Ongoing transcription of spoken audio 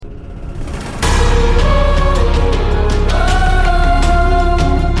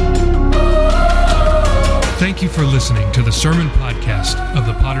for listening to the Sermon Podcast of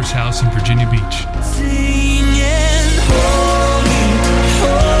the Potter's House in Virginia Beach. Singing, holy,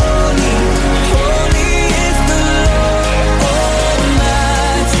 holy, holy is the Lord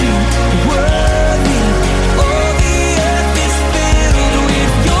Almighty, worthy, all the earth is filled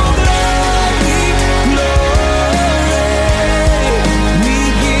with your glory, glory. We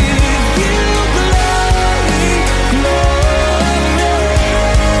give you glory, glory.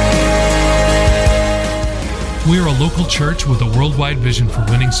 We are a local church with a worldwide vision for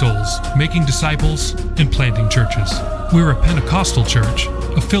winning souls, making disciples, and planting churches. We are a Pentecostal church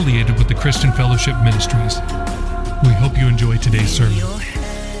affiliated with the Christian Fellowship Ministries. We hope you enjoy today's sermon. Your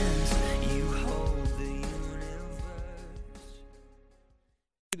hands, you hold the universe.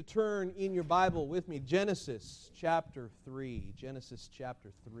 To turn in your Bible with me, Genesis chapter 3. Genesis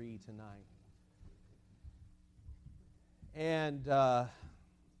chapter 3 tonight. And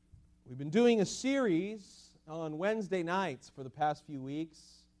we've been doing a series on Wednesday nights for the past few weeks.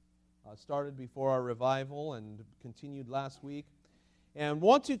 Started before our revival and continued last week. And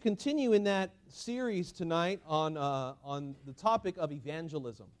want to continue in that series tonight on the topic of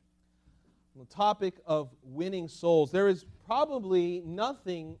evangelism. The topic of winning souls. There is probably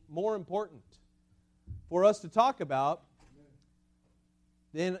nothing more important for us to talk about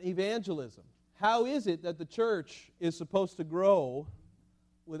than evangelism. How is it that the church is supposed to grow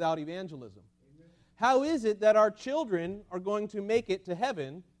without evangelism? How is it that our children are going to make it to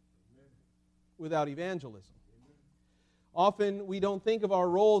heaven without evangelism? Often we don't think of our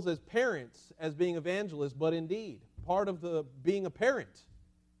roles as parents as being evangelists, but indeed, part of being a parent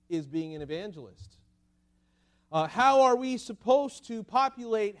is being an evangelist. How are we supposed to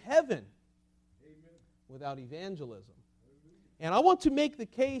populate heaven without evangelism? And I want to make the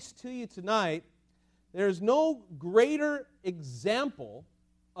case to you tonight, there's no greater example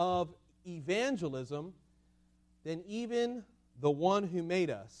of evangelism than even the one who made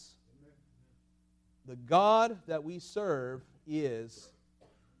us. The God that we serve is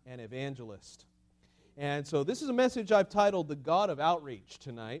an evangelist. And so this is a message I've titled The God of Outreach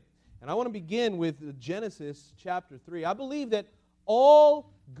tonight. And I want to begin with Genesis chapter 3. I believe that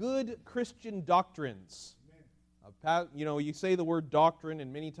all good Christian doctrines, you say the word doctrine,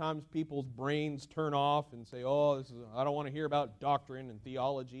 and many times people's brains turn off and say, I don't want to hear about doctrine and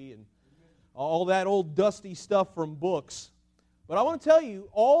theology and all that old dusty stuff from books. But I want to tell you,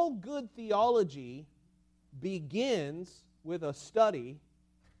 all good theology begins with a study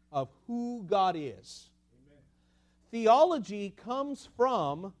of who God is. Amen. Theology comes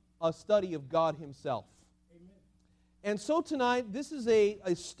from a study of God Himself. Amen. And so tonight, this is a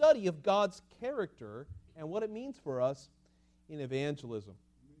study of God's character and what it means for us in evangelism.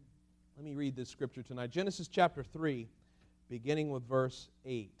 Amen. Let me read this scripture tonight. Genesis chapter 3, beginning with verse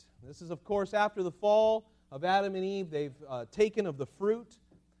 8. This is, of course, after the fall of Adam and Eve. They've taken of the fruit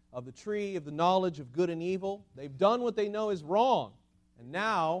of the tree of the knowledge of good and evil. They've done what they know is wrong, and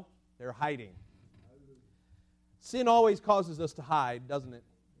now they're hiding. Sin always causes us to hide, doesn't it?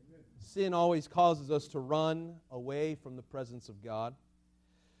 Sin always causes us to run away from the presence of God.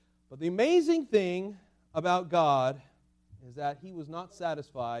 But the amazing thing about God is that He was not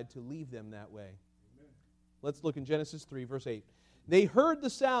satisfied to leave them that way. Let's look in Genesis 3, verse 8. They heard the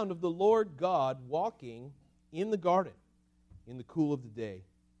sound of the Lord God walking in the garden in the cool of the day.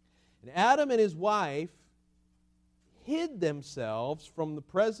 And Adam and his wife hid themselves from the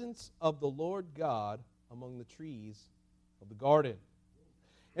presence of the Lord God among the trees of the garden.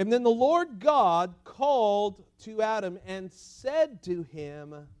 And then the Lord God called to Adam and said to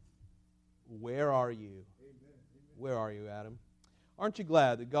him, "Where are you?" Where are you, Adam? Aren't you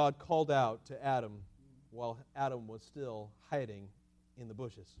glad that God called out to Adam while Adam was still hiding in the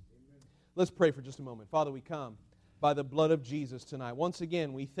bushes? Amen. Let's pray for just a moment. Father, we come by the blood of Jesus tonight. Once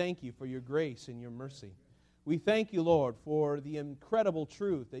again, we thank you for your grace and your mercy. We thank you, Lord, for the incredible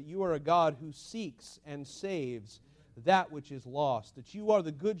truth that you are a God who seeks and saves that which is lost, that you are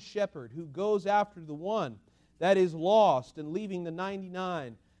the good shepherd who goes after the one that is lost and leaving the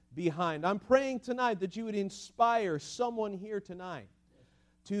 99 behind. I'm praying tonight that you would inspire someone here tonight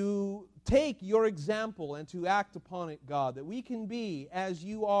to take your example and to act upon it, God, that we can be, as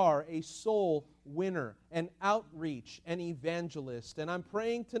you are, a soul winner, an outreach, an evangelist. And I'm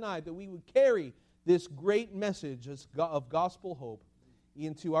praying tonight that we would carry this great message of gospel hope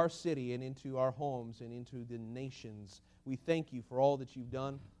into our city and into our homes and into the nations. We thank you for all that you've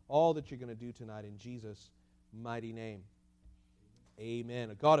done, all that you're going to do tonight in Jesus' mighty name. Amen.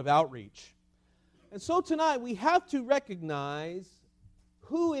 A God of outreach. And so tonight we have to recognize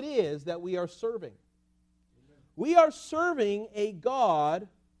who it is that we are serving. We are serving a God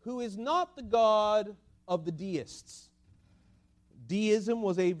who is not the God of the deists. Deism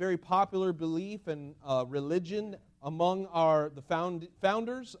was a very popular belief and religion among the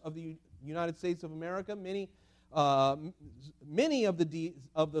founders of the United States of America. Many of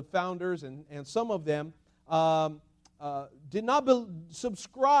the founders and some of them did not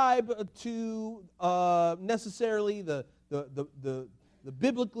subscribe to necessarily the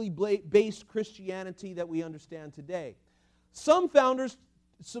biblically based Christianity that we understand today. Some founders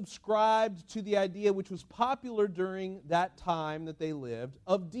subscribed to the idea which was popular during that time that they lived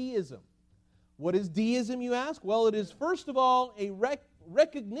of deism. What is deism, you ask? Well, it is first of all a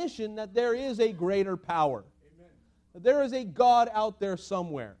recognition that there is a greater power. Amen. That there is a God out there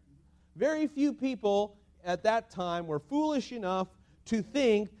somewhere. Very few people at that time were foolish enough to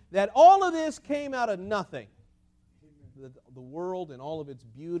think that all of this came out of nothing. The world and all of its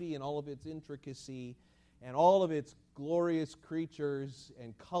beauty and all of its intricacy and all of its glorious creatures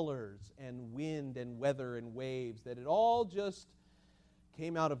and colors and wind and weather and waves, that it all just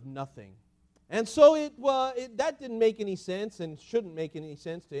came out of nothing. And so that didn't make any sense and shouldn't make any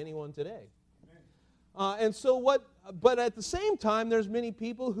sense to anyone today. But at the same time, there's many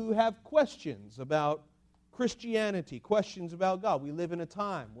people who have questions about Christianity, questions about God. We live in a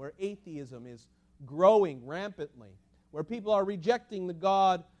time where atheism is growing rampantly, where people are rejecting the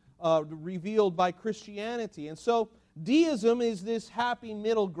God revealed by Christianity. And so deism is this happy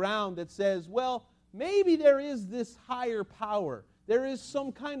middle ground that says, well, maybe there is this higher power. There is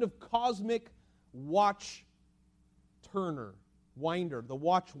some kind of cosmic winder, the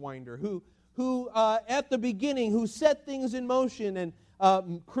watch winder, who at the beginning, who set things in motion and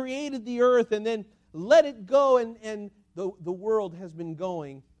created the earth and then let it go, and the world has been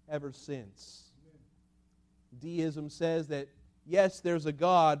going ever since. Deism says that, yes, there's a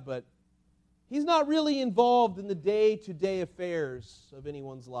God, but He's not really involved in the day-to-day affairs of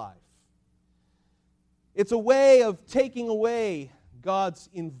anyone's life. It's a way of taking away God's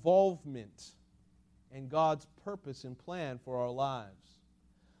involvement and God's purpose and plan for our lives.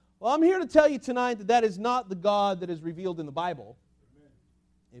 Well, I'm here to tell you tonight that that is not the God that is revealed in the Bible.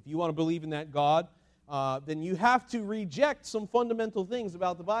 If you want to believe in that God, then you have to reject some fundamental things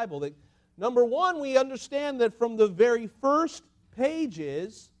about the Bible. Number one, we understand that from the very first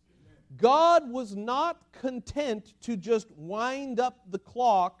pages, God was not content to just wind up the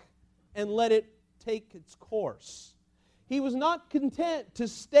clock and let it take its course. He was not content to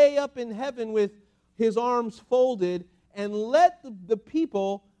stay up in heaven with His arms folded and let the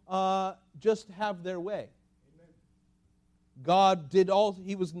people just have their way. God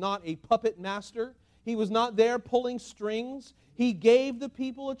He was not a puppet master. He was not there pulling strings. He gave the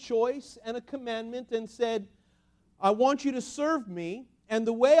people a choice and a commandment and said, I want you to serve me, and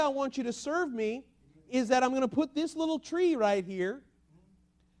the way I want you to serve me is that I'm going to put this little tree right here,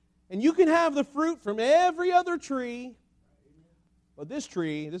 and you can have the fruit from every other tree, but this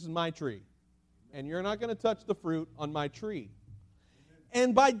is my tree, and you're not going to touch the fruit on my tree.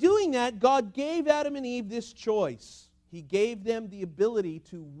 And by doing that, God gave Adam and Eve this choice. He gave them the ability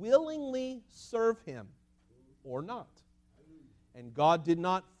to willingly serve Him or not. And God did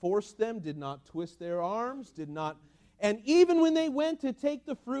not force them, did not twist their arms, and even when they went to take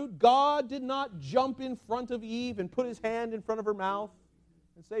the fruit, God did not jump in front of Eve and put His hand in front of her mouth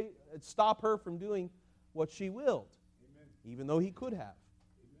and stop her from doing what she willed, even though He could have.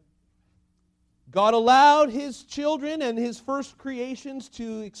 God allowed His children and His first creations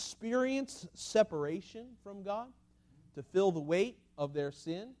to experience separation from God, to feel the weight of their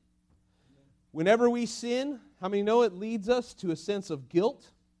sin. Whenever we sin, how many know it leads us to a sense of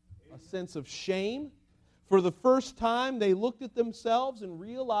guilt, a sense of shame? For the first time, they looked at themselves and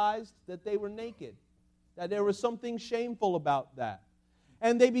realized that they were naked, that there was something shameful about that.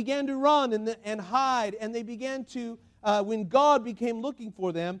 And they began to run and hide, and they began to, when God became looking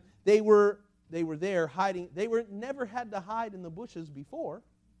for them, they were there hiding. They never had to hide in the bushes before,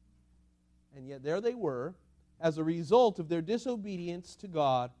 and yet there they were. As a result of their disobedience to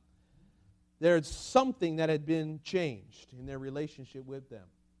God, there's something that had been changed in their relationship with them.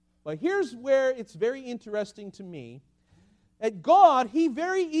 But here's where it's very interesting to me, that God, He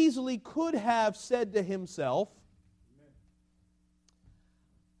very easily could have said to Himself,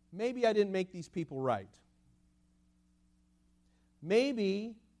 maybe I didn't make these people right.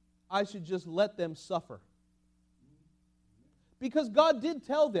 Maybe I should just let them suffer. Because God did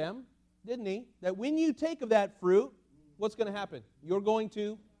tell them, didn't He, that when you take of that fruit, what's going to happen? You're going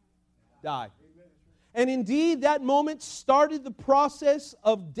to die. And indeed, that moment started the process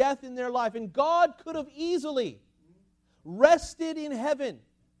of death in their life. And God could have easily rested in heaven,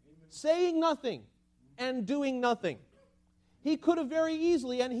 saying nothing and doing nothing. He could have very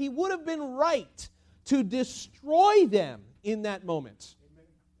easily, and He would have been right to destroy them in that moment.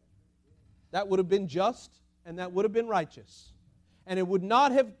 That would have been just, and that would have been righteous. And it would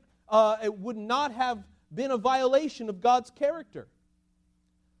not have been a violation of God's character.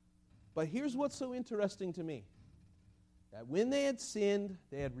 But here's what's so interesting to me. That when they had sinned,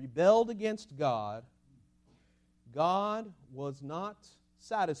 they had rebelled against God, God was not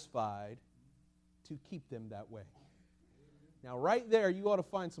satisfied to keep them that way. Now, right there, you ought to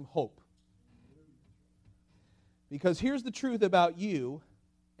find some hope. Because here's the truth about you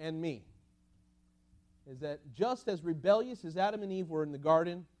and me. Is that just as rebellious as Adam and Eve were in the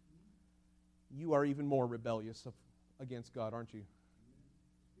garden, you are even more rebellious against God, aren't you?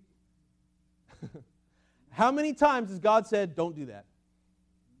 How many times has God said, don't do that?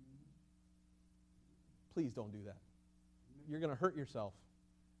 Please don't do that. You're going to hurt yourself.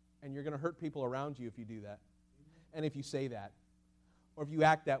 And you're going to hurt people around you if you do that. And if you say that. Or if you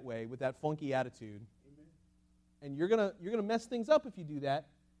act that way with that funky attitude. And you're going to mess things up if you do that.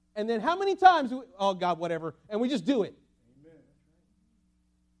 And then how many times, oh God, whatever, and we just do it.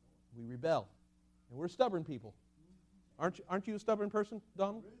 We rebel. And we're stubborn people. Aren't you a stubborn person,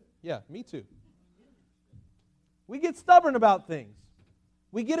 Donald? Yeah, me too. We get stubborn about things.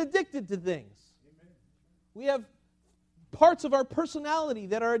 We get addicted to things. We have parts of our personality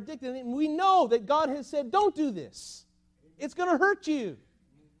that are addicted, and we know that God has said, don't do this. It's going to hurt you.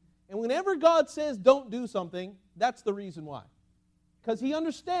 And whenever God says don't do something, that's the reason why. Because He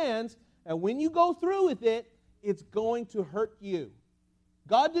understands that when you go through with it, it's going to hurt you.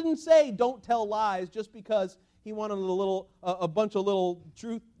 God didn't say don't tell lies just because He wanted a bunch of little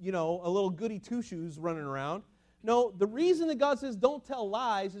truth, a little goody two-shoes running around. No, the reason that God says don't tell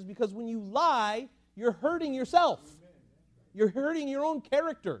lies is because when you lie, you're hurting yourself. You're hurting your own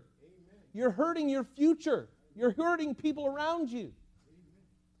character. You're hurting your future. You're hurting people around you.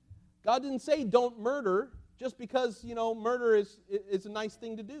 God didn't say don't murder just because, murder is a nice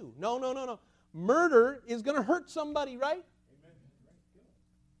thing to do. No. Murder is going to hurt somebody, right?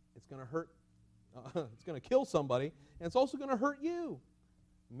 It's going to hurt. It's going to kill somebody, and it's also going to hurt you.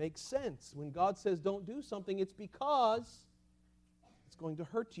 Makes sense. When God says don't do something, it's because it's going to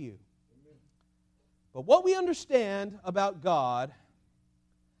hurt you. But what we understand about God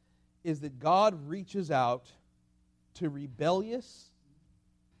is that God reaches out to rebellious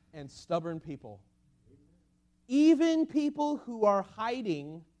and stubborn people. Even people who are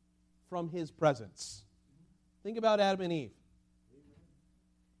hiding from His presence. Think about Adam and Eve.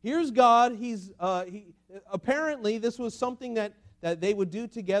 Here's God. Apparently this was something that they would do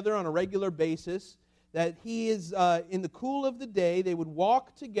together on a regular basis. That He is, in the cool of the day, they would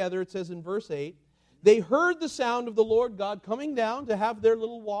walk together, it says in verse 8. They heard the sound of the Lord God coming down to have their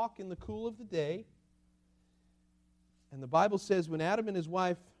little walk in the cool of the day. And the Bible says when Adam and his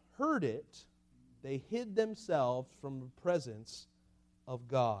wife heard it, they hid themselves from the presence of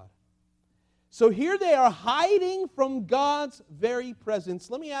God. So here they are hiding from God's very presence.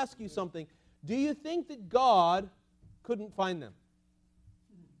 Let me ask you something. Do you think that God couldn't find them?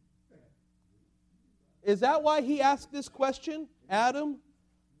 Is that why He asked this question? Adam,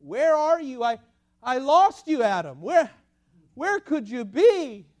 where are you? I lost you, Adam. Where could you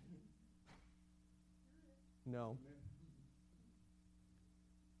be? No.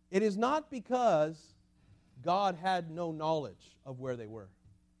 It is not because God had no knowledge of where they were.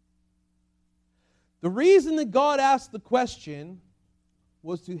 The reason that God asked the question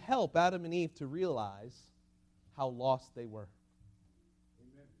was to help Adam and Eve to realize how lost they were.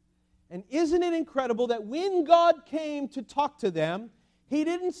 And isn't it incredible that when God came to talk to them, He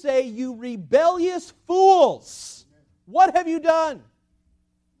didn't say, you rebellious fools, what have you done?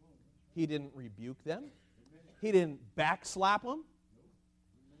 He didn't rebuke them. He didn't backslap them.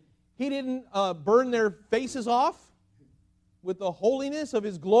 He didn't burn their faces off with the holiness of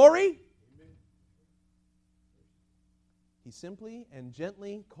His glory. He simply and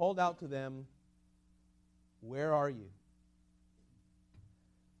gently called out to them, where are you?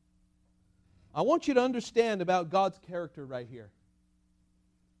 I want you to understand about God's character right here.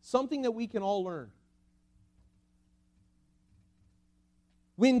 Something that we can all learn.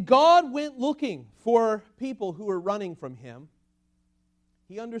 When God went looking for people who were running from Him,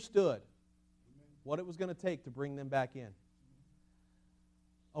 He understood what it was going to take to bring them back in.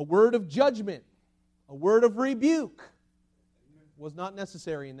 A word of judgment, a word of rebuke was not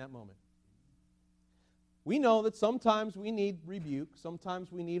necessary in that moment. We know that sometimes we need rebuke,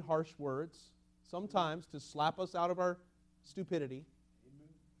 sometimes we need harsh words, sometimes to slap us out of our stupidity.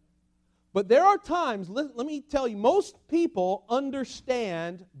 But there are times, let me tell you, most people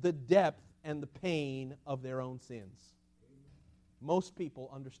understand the depth and the pain of their own sins. Most people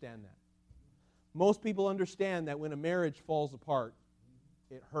understand that. Most people understand that when a marriage falls apart,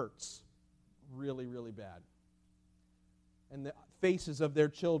 it hurts really, really bad. And the faces of their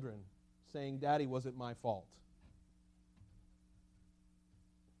children saying, Daddy, wasn't my fault.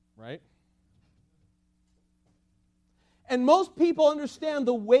 Right? And most people understand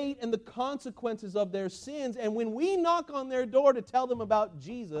the weight and the consequences of their sins. And when we knock on their door to tell them about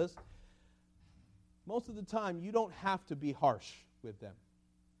Jesus, most of the time you don't have to be harsh with them.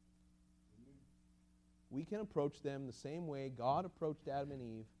 We can approach them the same way God approached Adam and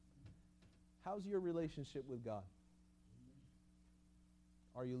Eve. How's your relationship with God?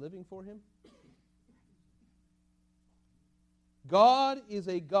 Are you living for Him? God is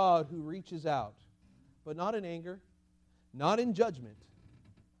a God who reaches out, but not in anger, not in judgment.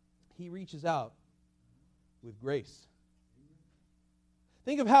 He reaches out with grace.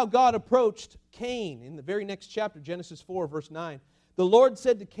 Think of how God approached Cain in the very next chapter, Genesis 4, verse 9. The Lord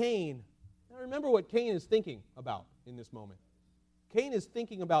said to Cain, now remember what Cain is thinking about in this moment. Cain is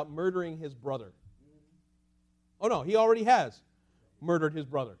thinking about murdering his brother. Oh no, he already has murdered his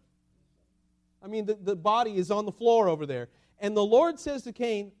brother. I mean, the body is on the floor over there. And the Lord says to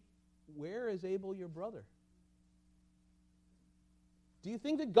Cain, where is Abel your brother? Do you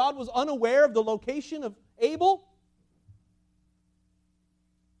think that God was unaware of the location of Abel?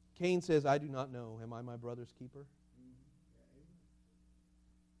 Cain says, I do not know. Am I my brother's keeper?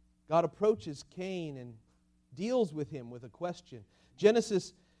 God approaches Cain and deals with him with a question.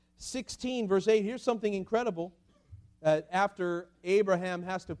 Genesis 16, verse 8, here's something incredible. After Abraham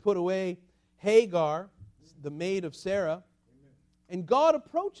has to put away Hagar, the maid of Sarah, and God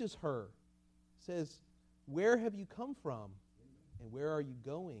approaches her, says, where have you come from? And where are you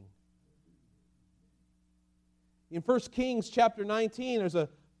going? In 1 Kings chapter 19, there's a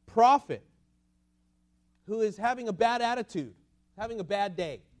prophet who is having a bad attitude, having a bad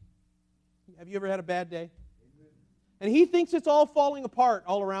day. Have you ever had a bad day? And he thinks it's all falling apart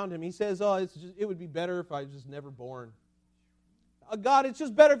all around him. He says, it would be better if I was just never born. God, it's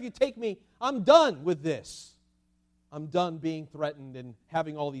just better if you take me. I'm done with this. I'm done being threatened and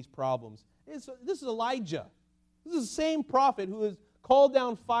having all these problems. This is Elijah. This is the same prophet who has called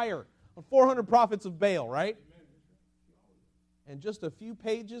down fire on 400 prophets of Baal, right? And just a few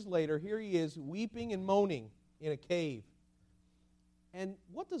pages later, here he is weeping and moaning in a cave. And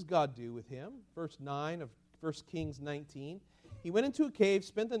what does God do with him? Verse 9 of 1 Kings 19. He went into a cave,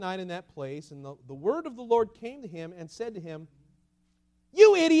 spent the night in that place, and the word of the Lord came to him and said to him,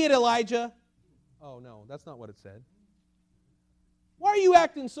 you idiot, Elijah. Oh, no, that's not what it said. Why are you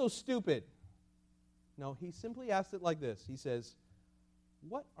acting so stupid? No, he simply asked it like this. He says,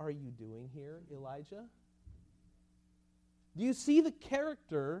 what are you doing here, Elijah? Do you see the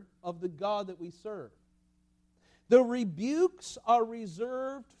character of the God that we serve? The rebukes are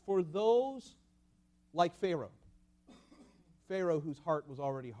reserved for those like Pharaoh. Pharaoh whose heart was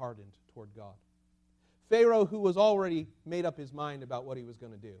already hardened toward God. Pharaoh who was already made up his mind about what he was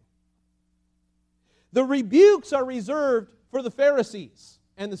going to do. The rebukes are reserved for the Pharisees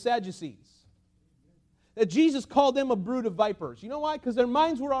and the Sadducees. That Jesus called them a brood of vipers. You know why? Because their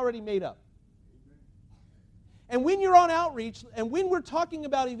minds were already made up. And when you're on outreach, and when we're talking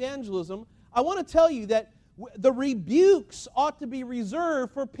about evangelism, I want to tell you that the rebukes ought to be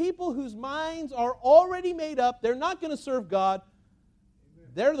reserved for people whose minds are already made up. They're not going to serve God.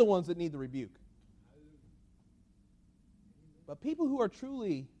 They're the ones that need the rebuke. But people who are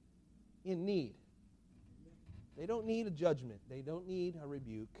truly in need, they don't need a judgment. They don't need a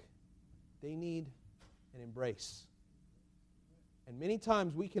rebuke. They need an embrace. And many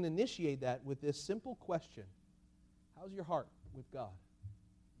times we can initiate that with this simple question. How's your heart with God?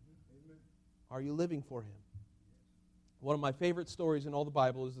 Are you living for Him? One of my favorite stories in all the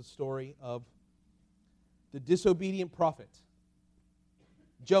Bible is the story of the disobedient prophet,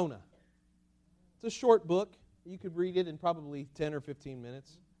 Jonah. It's a short book. You could read it in probably 10 or 15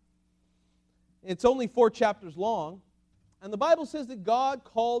 minutes. It's only 4 chapters long. And the Bible says that God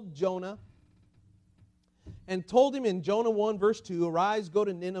called Jonah and told him in Jonah 1 verse 2, arise, go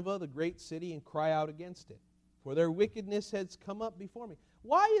to Nineveh, the great city, and cry out against it, for their wickedness has come up before me.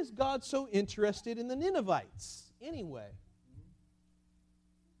 Why is God so interested in the Ninevites anyway?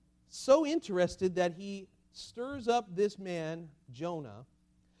 So interested that He stirs up this man, Jonah.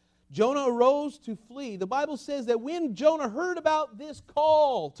 Jonah arose to flee. The Bible says that when Jonah heard about this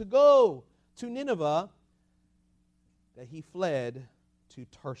call to go to Nineveh, that he fled to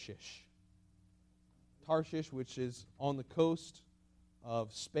Tarshish. Tarshish, which is on the coast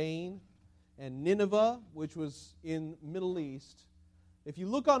of Spain, and Nineveh, which was in the Middle East. If you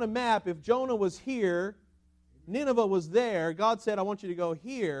look on a map, if Jonah was here, Nineveh was there. God said, I want you to go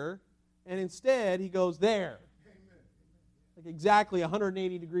here. And instead, he goes there. Like exactly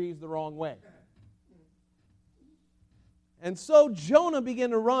 180 degrees the wrong way. And so Jonah began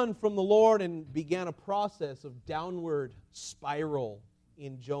to run from the Lord and began a process of downward spiral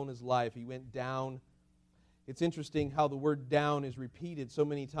in Jonah's life. He went down. It's interesting how the word down is repeated so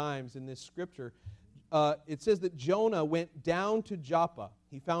many times in this scripture. It says that Jonah went down to Joppa.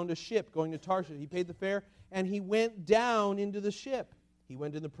 He found a ship going to Tarshish. He paid the fare, and he went down into the ship. He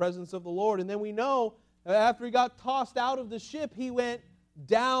went in the presence of the Lord. And then we know that after he got tossed out of the ship, he went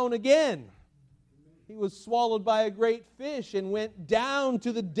down again. He was swallowed by a great fish and went down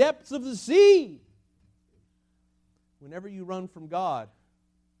to the depths of the sea. Whenever you run from God,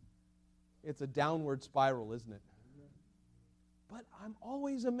 it's a downward spiral, isn't it? But I'm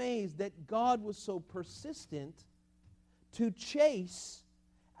always amazed that God was so persistent to chase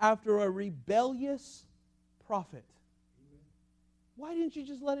after a rebellious prophet. Why didn't you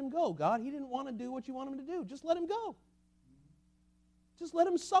just let him go, God? He didn't want to do what you want him to do. Just let him go. Just let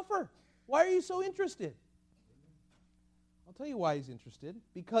him suffer. Why are you so interested? I'll tell you why he's interested.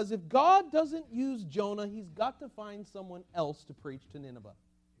 Because if God doesn't use Jonah, he's got to find someone else to preach to Nineveh.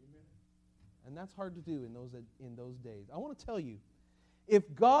 And that's hard to do in those days. I want to tell you,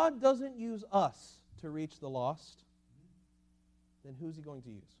 if God doesn't use us to reach the lost, then who's he going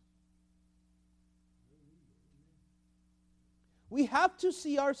to use? We have to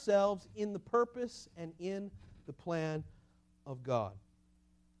see ourselves in the purpose and in the plan of God.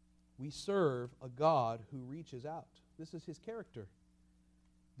 We serve a God who reaches out. This is his character.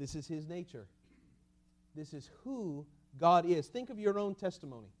 This is his nature. This is who God is. Think of your own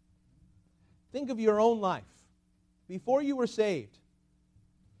testimony. Think of your own life. Before you were saved,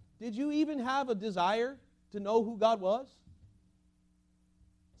 did you even have a desire to know who God was?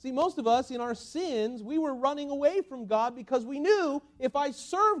 See, most of us in our sins, we were running away from God because we knew if I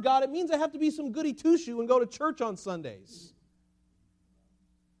serve God, it means I have to be some goody two-shoe and go to church on Sundays.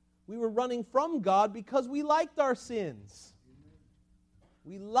 We were running from God because we liked our sins.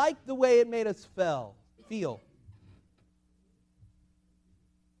 We liked the way it made us feel.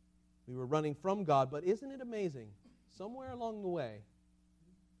 We were running from God, but isn't it amazing? Somewhere along the way,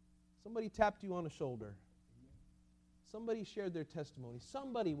 somebody tapped you on the shoulder. Somebody shared their testimony.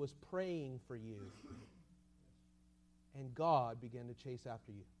 Somebody was praying for you. And God began to chase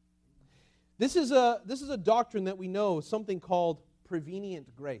after you. This is a doctrine that we know, something called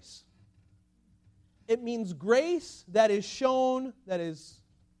prevenient grace. It means grace that is shown, that is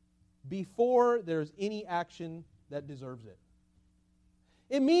before there's any action that deserves it.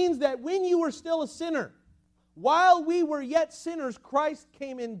 It means that when you were still a sinner, while we were yet sinners, Christ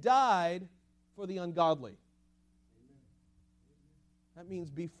came and died for the ungodly. That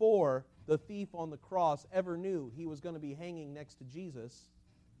means before the thief on the cross ever knew he was going to be hanging next to Jesus,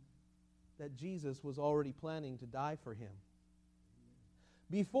 that Jesus was already planning to die for him.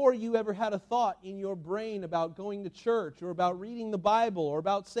 Before you ever had a thought in your brain about going to church or about reading the Bible or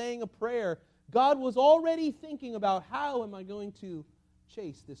about saying a prayer, God was already thinking about how am I going to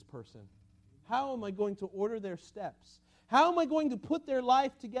chase this person? How am I going to order their steps? How am I going to put their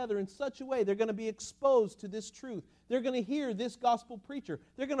life together in such a way they're going to be exposed to this truth? They're going to hear this gospel preacher.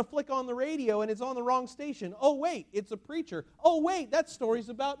 They're going to flick on the radio and it's on the wrong station. Oh, wait, it's a preacher. Oh, wait, that story's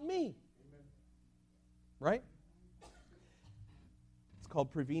about me. Right? It's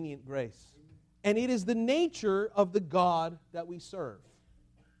called prevenient grace. And it is the nature of the God that we serve.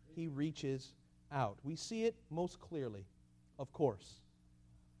 He reaches out. We see it most clearly, of course,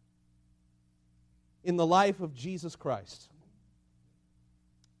 in the life of Jesus Christ.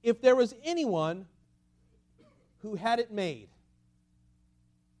 If there was anyone who had it made,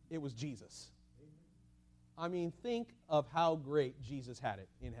 it was Jesus. I mean, think of how great Jesus had it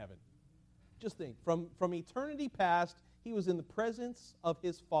in heaven. Just think, from eternity past, he was in the presence of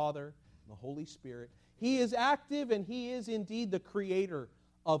his Father, the Holy Spirit. He is active and he is indeed the creator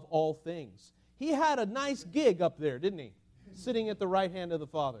of all things. He had a nice gig up there, didn't he? Sitting at the right hand of the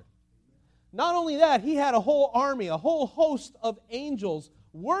Father. Not only that, he had a whole army, a whole host of angels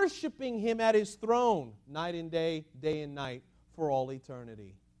worshiping him at his throne night and day, day and night for all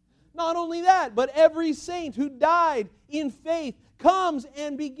eternity. Not only that, but every saint who died in faith comes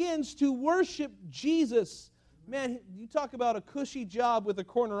and begins to worship Jesus. Man, you talk about a cushy job with a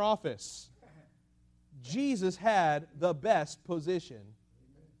corner office. Jesus had the best position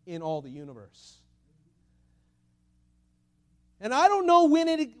in all the universe. And I don't know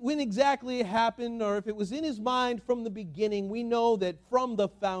when exactly it happened or if it was in his mind from the beginning. We know that from the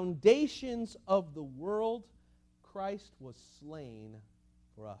foundations of the world, Christ was slain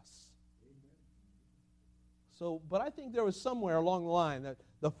for us. But I think there was somewhere along the line that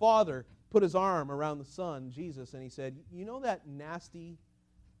the Father put his arm around the Son, Jesus, and he said, you know that nasty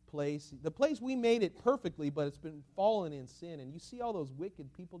place? The place we made it perfectly, but it's been fallen in sin. And you see all those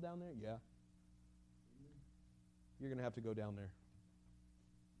wicked people down there? Yeah. You're going to have to go down there.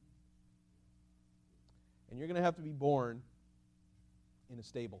 And you're going to have to be born in a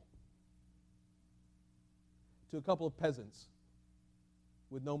stable to a couple of peasants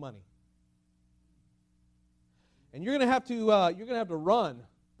with no money. And you're going to have to run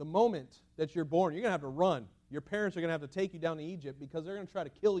the moment that you're born. You're going to have to run. Your parents are going to have to take you down to Egypt because they're going to try to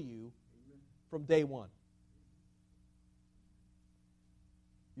kill you from day one.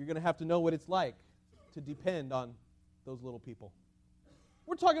 You're going to have to know what it's like to depend on those little people.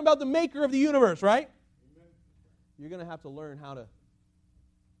 We're talking about the maker of the universe, right? You're going to have to learn how to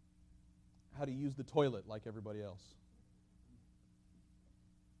use the toilet like everybody else.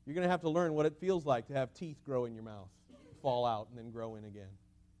 You're going to have to learn what it feels like to have teeth grow in your mouth, fall out, and then grow in again.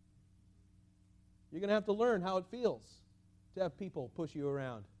 You're going to have to learn how it feels to have people push you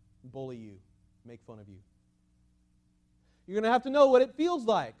around, bully you, make fun of you. You're going to have to know what it feels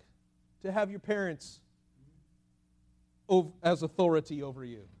like to have your parents as authority over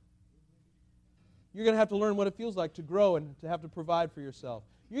you. You're going to have to learn what it feels like to grow and to have to provide for yourself.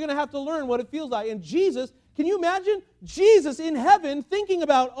 You're going to have to learn what it feels like. And Jesus, can you imagine Jesus in heaven thinking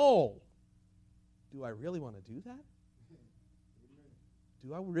about, oh, do I really want to do that?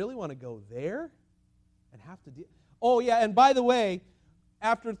 Do I really want to go there and have to deal? Oh, yeah, and by the way,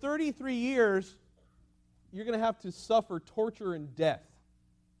 after 33 years, you're going to have to suffer torture and death.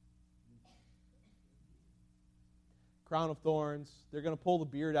 Crown of thorns. They're going to pull the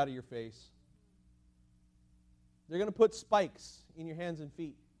beard out of your face. They're going to put spikes in your hands and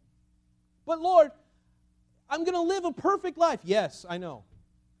feet. But Lord, I'm going to live a perfect life. Yes, I know.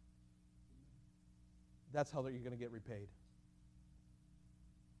 That's how you're going to get repaid.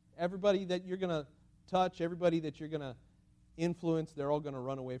 Everybody that you're going to touch, everybody that you're going to influence, they're all going to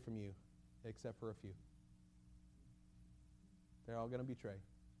run away from you, except for a few. They're all going to betray.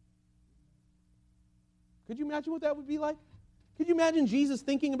 Could you imagine what that would be like? Could you imagine Jesus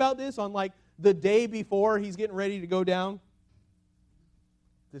thinking about this on like the day before he's getting ready to go down?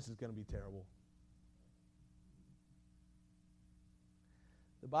 This is going to be terrible.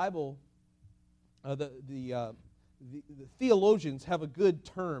 The Bible, the theologians have a good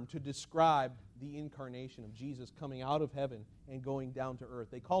term to describe the incarnation of Jesus coming out of heaven and going down to earth.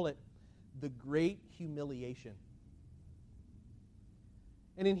 They call it the great humiliation.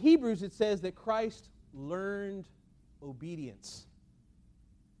 And in Hebrews it says that Christ learned obedience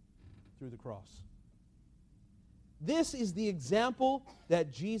through the cross. This is the example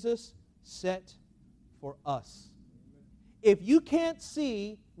that Jesus set for us. If you can't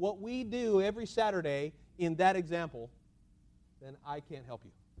see what we do every Saturday in that example, then I can't help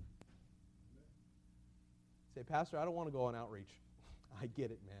you. Say, Pastor, I don't want to go on outreach. I get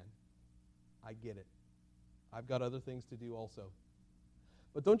it, man. I get it. I've got other things to do also.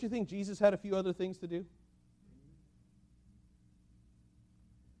 But don't you think Jesus had a few other things to do?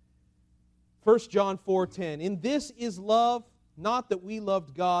 1 John 4:10, in this is love, not that we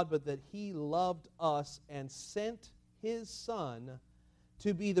loved God, but that He loved us and sent His Son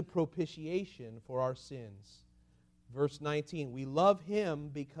to be the propitiation for our sins. Verse 19, we love Him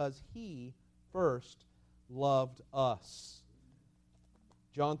because He first loved us.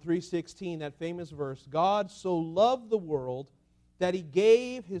 John 3:16, that famous verse, God so loved the world that He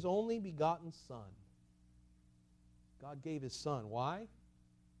gave His only begotten Son. God gave His Son. Why?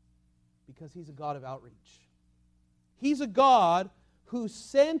 Because He's a God of outreach. He's a God who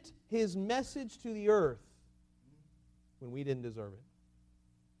sent His message to the earth when we didn't deserve it.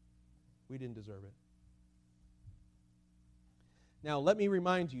 We didn't deserve it. Now, let me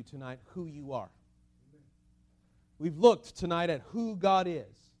remind you tonight who you are. We've looked tonight at who God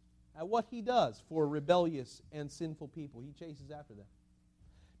is, at what He does for rebellious and sinful people. He chases after them.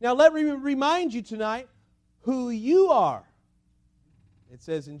 Now, let me remind you tonight who you are. It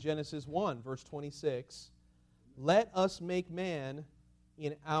says in Genesis 1, verse 26, let us make man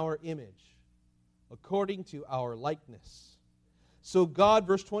in our image, according to our likeness. So God,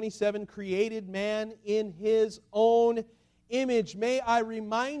 verse 27, created man in His own image. May I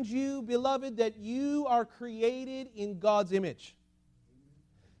remind you, beloved, that you are created in God's image.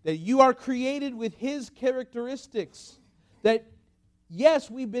 That you are created with His characteristics. That,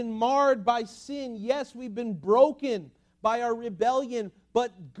 yes, we've been marred by sin. Yes, we've been broken by our rebellion.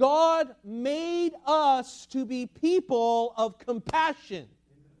 But God made us to be people of compassion.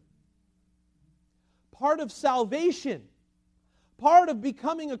 Part of salvation, part of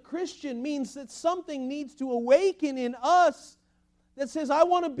becoming a Christian means that something needs to awaken in us that says, I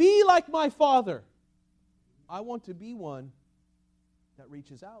want to be like my Father. I want to be one that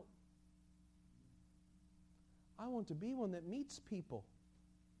reaches out. I want to be one that meets people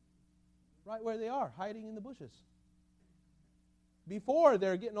right where they are, hiding in the bushes. Before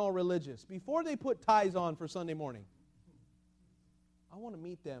they're getting all religious, before they put ties on for Sunday morning. I want to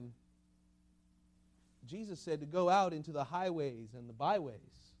meet them. Jesus said to go out into the highways and the byways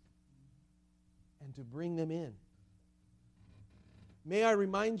and to bring them in. May I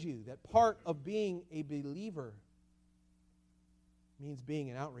remind you that part of being a believer means being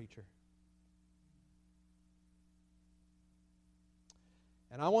an outreacher.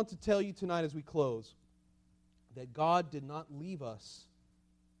 And I want to tell you tonight as we close that God did not leave us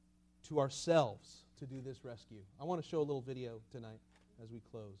to ourselves to do this rescue. I want to show a little video tonight as we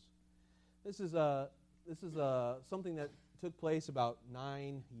close. This is something that took place about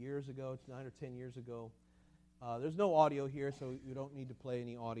 9 years ago, 9 or 10 years ago. There's no audio here, so you don't need to play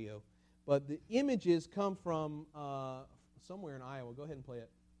any audio. But the images come from somewhere in Iowa. Go ahead and play it.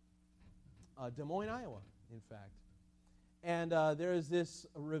 Des Moines, Iowa, in fact. And there is this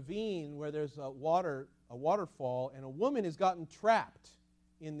ravine where there's a waterfall, and a woman has gotten trapped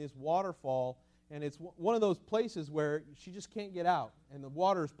in this waterfall, and it's one of those places where she just can't get out, and the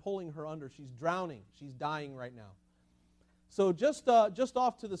water is pulling her under. She's drowning. She's dying right now. So just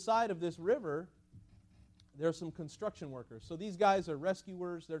off to the side of this river, there's some construction workers. So these guys are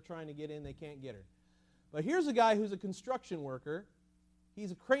rescuers. They're trying to get in. They can't get her. But here's a guy who's a construction worker.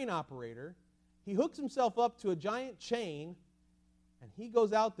 He's a crane operator. He hooks himself up to a giant chain, and he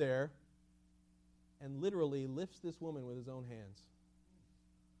goes out there and literally lifts this woman with his own hands.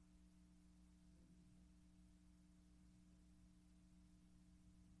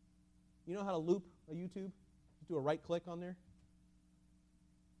 You know how to loop a YouTube? You do a right click on there.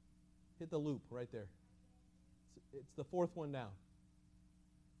 Hit the loop right there. It's the fourth one down.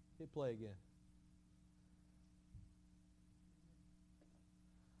 Hit play again.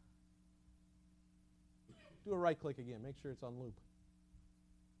 Do a right click again. Make sure it's on loop.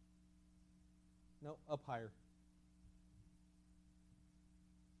 No, up higher.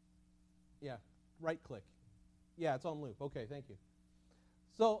 Yeah, right click. Yeah, it's on loop. Okay, thank you.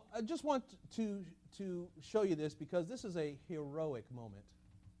 So I just want to show you this because this is a heroic moment.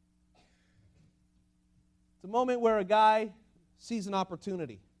 It's a moment where a guy sees an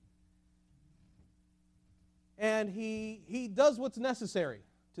opportunity. And he does what's necessary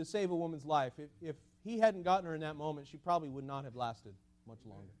to save a woman's life. If he hadn't gotten her in that moment, she probably would not have lasted much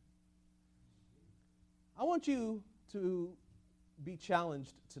longer. I want you to be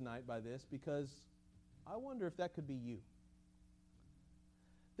challenged tonight by this because I wonder if that could be you.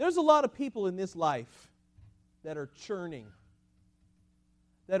 There's a lot of people in this life that are churning,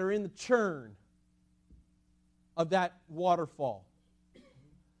 that are in the churn of that waterfall.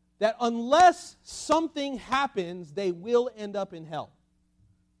 That unless something happens, they will end up in hell.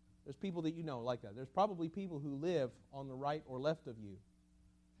 There's people that you know like that. There's probably people who live on the right or left of you.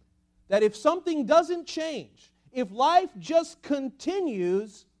 That if something doesn't change, if life just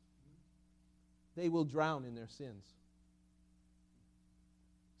continues, they will drown in their sins.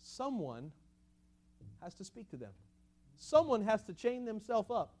 Someone has to speak to them. Someone has to chain themselves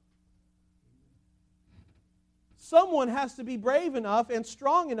up. Someone has to be brave enough and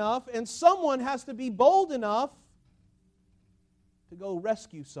strong enough, and someone has to be bold enough to go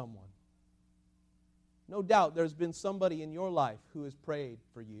rescue someone. No doubt there's been somebody in your life who has prayed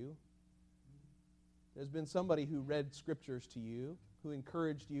for you. There's been somebody who read scriptures to you, who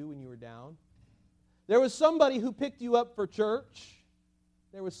encouraged you when you were down. There was somebody who picked you up for church.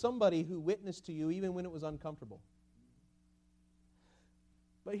 There was somebody who witnessed to you even when it was uncomfortable.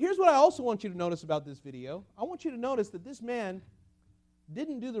 But here's what I also want you to notice about this video. I want you to notice that this man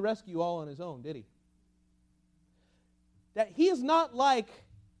didn't do the rescue all on his own, did he? That he is not like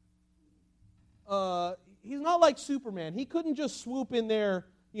Superman. He couldn't just swoop in there,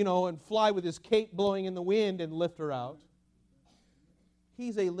 and fly with his cape blowing in the wind and lift her out.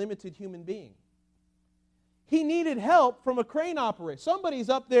 He's a limited human being. He needed help from a crane operator. Somebody's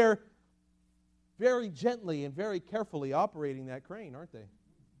up there very gently and very carefully operating that crane, aren't they?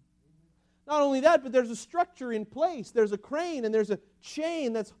 Not only that, but there's a structure in place. There's a crane and there's a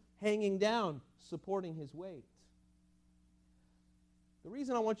chain that's hanging down, supporting his weight. The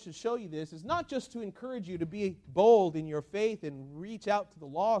reason I want you to show you this is not just to encourage you to be bold in your faith and reach out to the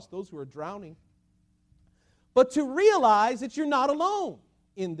lost, those who are drowning, but to realize that you're not alone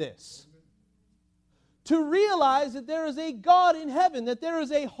in this. To realize that there is a God in heaven, that there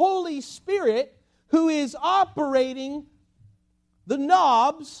is a Holy Spirit who is operating the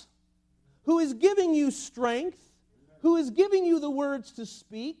knobs, who is giving you strength, who is giving you the words to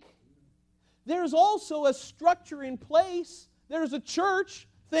speak. There's also a structure in place. There's a church,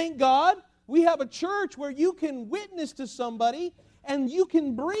 thank God. We have a church where you can witness to somebody and you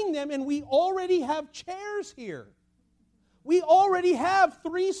can bring them, and we already have chairs here. We already have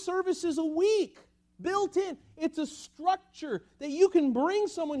 3 services a week built in. It's a structure that you can bring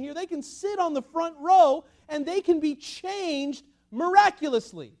someone here. They can sit on the front row and they can be changed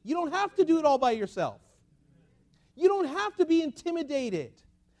miraculously. You don't have to do it all by yourself. You don't have to be intimidated.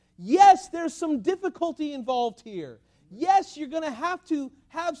 Yes, there's some difficulty involved here. Yes, you're going to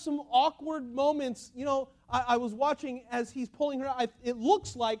have some awkward moments. You know, I was watching as he's pulling her out. It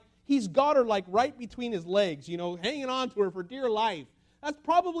looks like he's got her like right between his legs, you know, hanging on to her for dear life. That's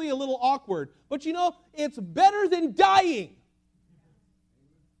probably a little awkward. But you know, it's better than dying.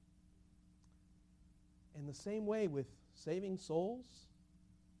 In the same way with saving souls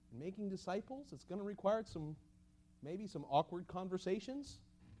and making disciples, it's going to require maybe some awkward conversations.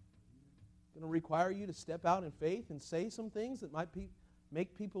 It's going to require you to step out in faith and say some things that might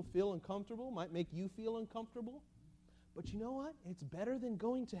make people feel uncomfortable, might make you feel uncomfortable. But you know what? It's better than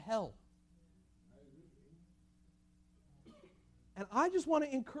going to hell. And I just want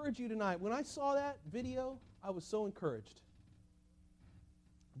to encourage you tonight. When I saw that video, I was so encouraged.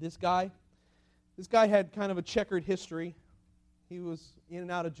 This guy had kind of a checkered history. He was in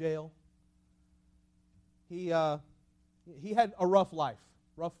and out of jail. He had a rough life,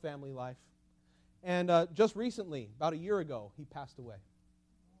 rough family life. And just recently, about a year ago, he passed away.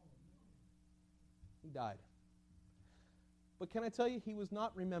 He died. But can I tell you, he was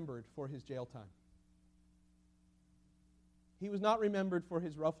not remembered for his jail time. He was not remembered for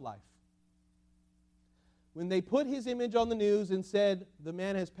his rough life. When they put his image on the news and said, the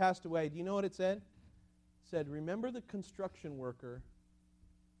man has passed away, do you know what it said? It said, remember the construction worker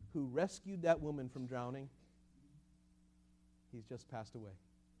who rescued that woman from drowning? He's just passed away.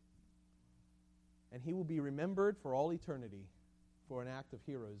 And he will be remembered for all eternity for an act of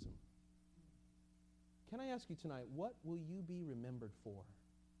heroism. Can I ask you tonight, what will you be remembered for?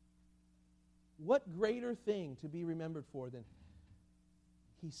 What greater thing to be remembered for than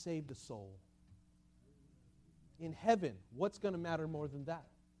he saved a soul? In heaven, what's going to matter more than that?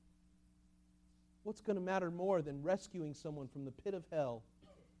 What's going to matter more than rescuing someone from the pit of hell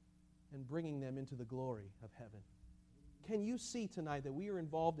and bringing them into the glory of heaven? Can you see tonight that we are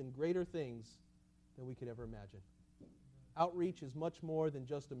involved in greater things than we could ever imagine? Outreach is much more than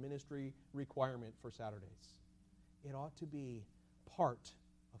just a ministry requirement for Saturdays. It ought to be part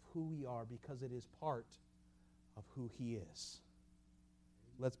of who we are because it is part of who He is.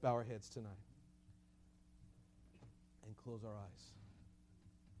 Let's bow our heads tonight and close our eyes.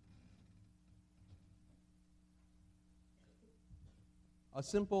 A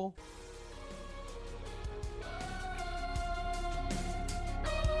simple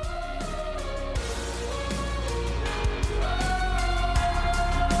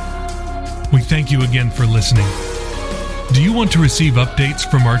We thank you again for listening. Do you want to receive updates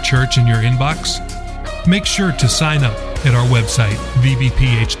from our church in your inbox? Make sure to sign up at our website,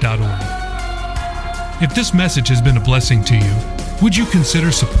 vbph.org. If this message has been a blessing to you, would you consider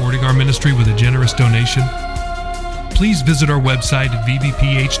supporting our ministry with a generous donation? Please visit our website at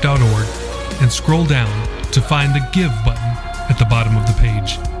vbph.org and scroll down to find the Give button at the bottom of the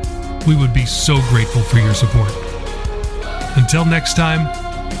page. We would be so grateful for your support. Until next time,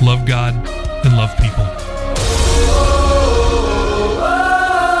 love God and love people.